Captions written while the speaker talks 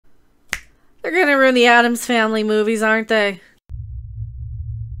They're gonna ruin the Addams Family movies, aren't they?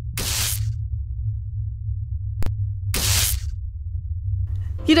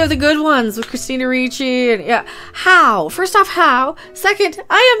 You know, the good ones with Christina Ricci and yeah. How? First off, how? Second,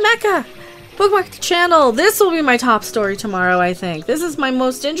 I am Mecca. Bookmark the channel. This will be my top story tomorrow, I think. This is my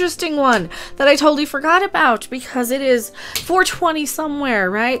most interesting one that I totally forgot about because it is 420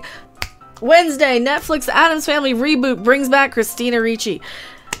 somewhere, right? Wednesday, Netflix Addams Family reboot brings back Christina Ricci.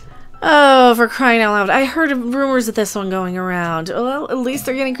 Oh, for crying out loud. I heard rumors of this one going around. Well, at least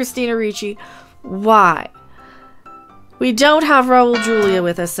they're getting Christina Ricci. Why? We don't have Raul Julia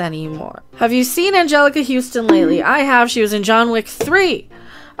with us anymore. Have you seen Angelica Houston lately? I have. She was in John Wick 3.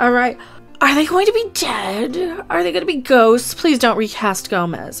 Alright. Are they going to be dead? Are they going to be ghosts? Please don't recast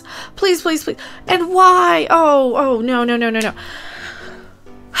Gomez. Please, please, please. And why? Oh, no, no, no, no, no.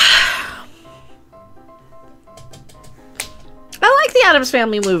 I like the Addams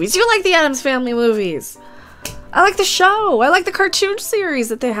Family movies. You like the Addams Family movies. I like the show. I like the cartoon series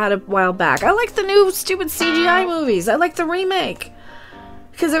that they had a while back. I like the new stupid CGI movies. I like the remake.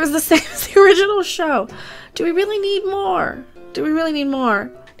 Because it was the same as the original show. Do we really need more? Do we really need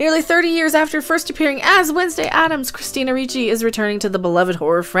more? Nearly 30 years after first appearing as Wednesday Addams, Christina Ricci is returning to the beloved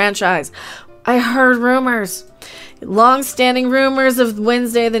horror franchise. I heard rumors. Long-standing rumors of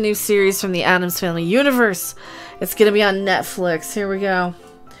Wednesday, the new series from the Addams Family universe. It's going to be on Netflix. Here we go.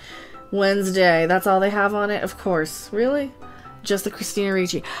 Wednesday. That's all they have on it? Of course. Really? Just the Christina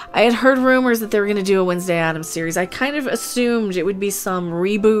Ricci. I had heard rumors that they were going to do a Wednesday Addams series. I kind of assumed it would be some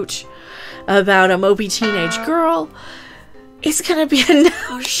reboot about a mopey teenage girl. It's going to be a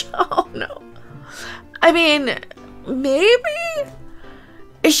now show. No. I mean, maybe?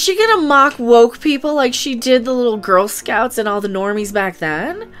 Is she going to mock woke people like she did the little Girl Scouts and all the normies back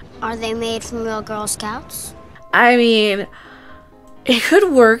then? Are they made from real Girl Scouts? I mean, it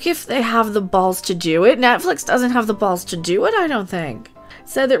could work if they have the balls to do it. Netflix doesn't have the balls to do it, I don't think.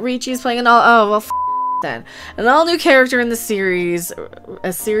 Said that Ricci's playing an all... Oh, well, then. An all-new character in the series.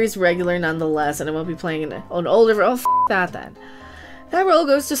 A series regular nonetheless, and it won't be playing an older... Oh, that then. That role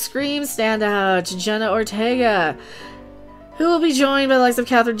goes to Scream standout Jenna Ortega, who will be joined by the likes of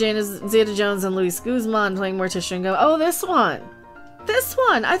Catherine Zeta-Jones and Luis Guzman playing Morticia and Go. Oh, this one. This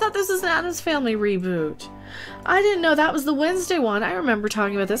one. I thought this was an Addams Family reboot. I didn't know that was the Wednesday one. I remember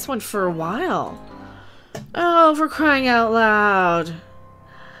talking about this one for a while. Oh, for crying out loud.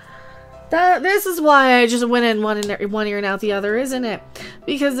 This is why I just went in one ear and out the other, isn't it?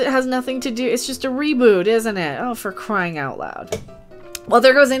 Because it has nothing to do... It's just a reboot, isn't it? Oh, for crying out loud. Well,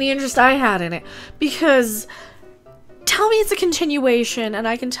 there goes any interest I had in it. Because... Tell me it's a continuation, and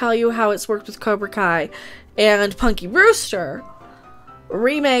I can tell you how it's worked with Cobra Kai and Punky Brewster.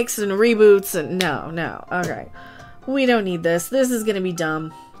 Remakes and reboots and... No. Okay. We don't need this. This is gonna be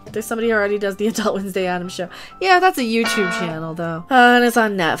dumb. There's somebody who already does the Adult Wednesday Addams show. Yeah, that's a YouTube channel, though. And it's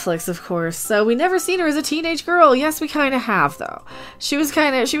on Netflix, of course. So we never seen her as a teenage girl. Yes, we kind of have, though. She was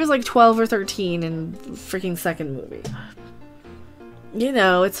like 12 or 13 in freaking second movie. You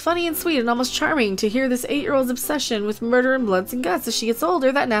know, it's funny and sweet and almost charming to hear this 8-year-old's obsession with murder and bloods and guts as she gets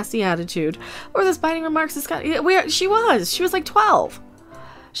older, that nasty attitude. Or those biting remarks has got... She was like 12.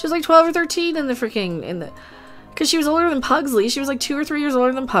 She was like 12 or 13 in the freaking... Because she was older than Pugsley. She was like 2 or 3 years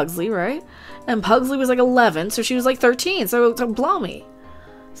older than Pugsley, right? And Pugsley was like 11, so she was like 13. So blow me.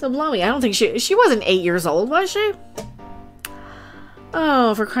 So blow me. I don't think she wasn't 8 years old, was she?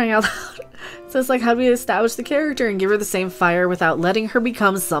 Oh, for crying out loud. So it's like, how do we establish the character and give her the same fire without letting her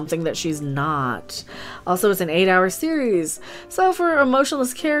become something that she's not? Also, it's an 8-hour series. So for an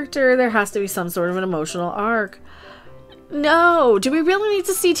emotionless character, there has to be some sort of an emotional arc. No, do we really need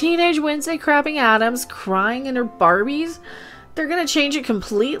to see teenage Wednesday crapping Addams crying in her Barbies? They're gonna change it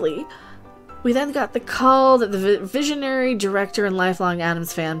completely. We then got the call that the visionary director and lifelong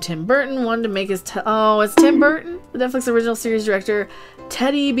Addams fan Tim Burton wanted to make his... Oh, it's Tim Burton? The Netflix original series director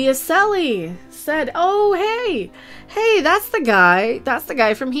Teddy Biaselli said, oh, hey, that's the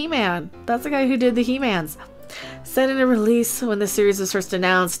guy from He-Man. That's the guy who did the He-Mans. Said in a release when the series was first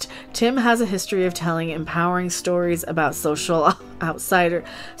announced, Tim has a history of telling empowering stories about socially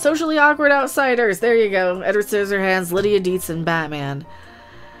awkward outsiders. There you go. Edward Scissorhands, Lydia Dietz, and Batman.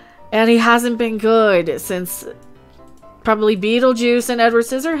 And he hasn't been good since probably Beetlejuice and Edward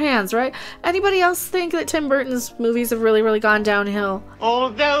Scissorhands, right? Anybody else think that Tim Burton's movies have really, really gone downhill? All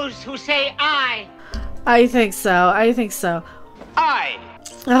those who say I think so.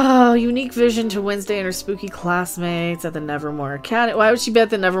 Oh, unique vision to Wednesday and her spooky classmates at the Nevermore Academy. Why would she be at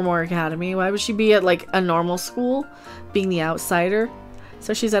the Nevermore Academy? Why would she be at, like, a normal school, being the outsider?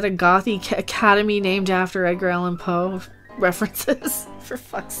 So she's at a gothy academy named after Edgar Allan Poe references, for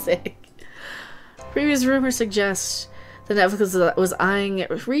fuck's sake. Previous rumors suggest that Netflix was eyeing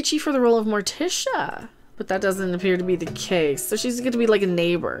Ricci for the role of Morticia, but that doesn't appear to be the case. So she's going to be like a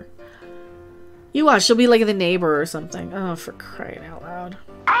neighbor. You watch, she'll be like the neighbor or something. Oh, for crying out loud.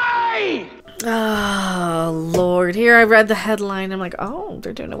 Oh, Lord. Here I read the headline. I'm like, oh,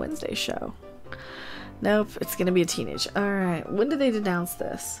 they're doing a Wednesday show. Nope, it's going to be a teenage. Alright, when did they announce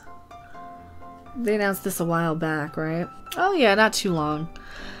this? They announced this a while back, right? Oh, yeah, not too long.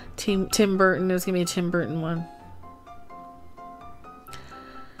 Tim Burton. It was going to be a Tim Burton one.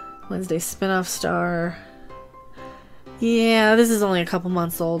 Wednesday spinoff star. Yeah, this is only a couple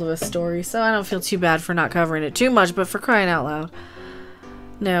months old of a story, so I don't feel too bad for not covering it too much, but for crying out loud.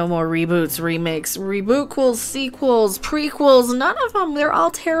 No more reboots, remakes, rebootquels, sequels, prequels, none of them. They're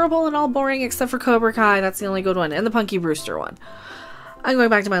all terrible and all boring except for Cobra Kai. That's the only good one. And the Punky Brewster one. I'm going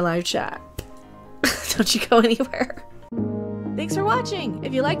back to my live chat. Don't you go anywhere. Thanks for watching.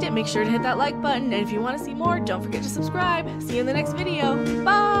 If you liked it, make sure to hit that like button. And if you want to see more, don't forget to subscribe. See you in the next video.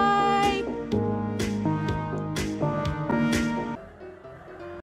 Bye!